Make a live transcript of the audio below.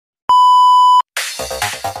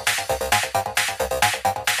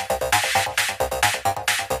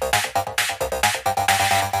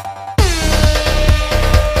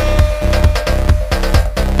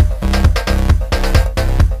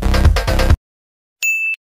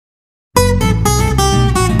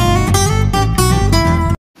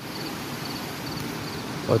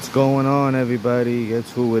What's going on, everybody?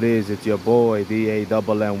 Guess who it is? It's your boy,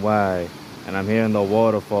 DANNY, and I'm here in the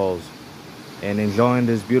Waterfalls and enjoying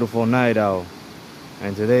this beautiful night out.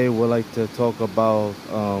 And today we'd like to talk about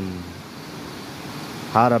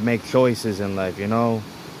how to make choices in life.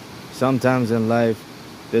 Sometimes in life,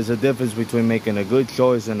 there's a difference between making a good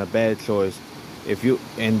choice and a bad choice.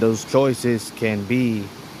 And those choices can be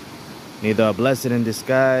neither a blessing in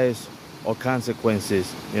disguise or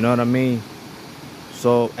consequences. You know what I mean?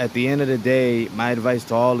 So at the end of the day, my advice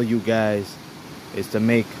to all of you guys is to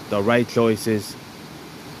make the right choices.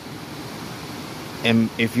 And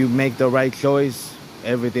if you make the right choice,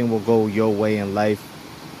 everything will go your way in life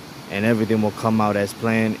and everything will come out as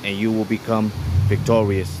planned and you will become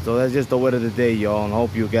victorious. So that's just the word of the day, y'all. And I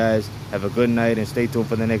hope you guys have a good night and stay tuned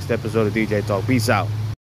for the next episode of DJ Talk. Peace out.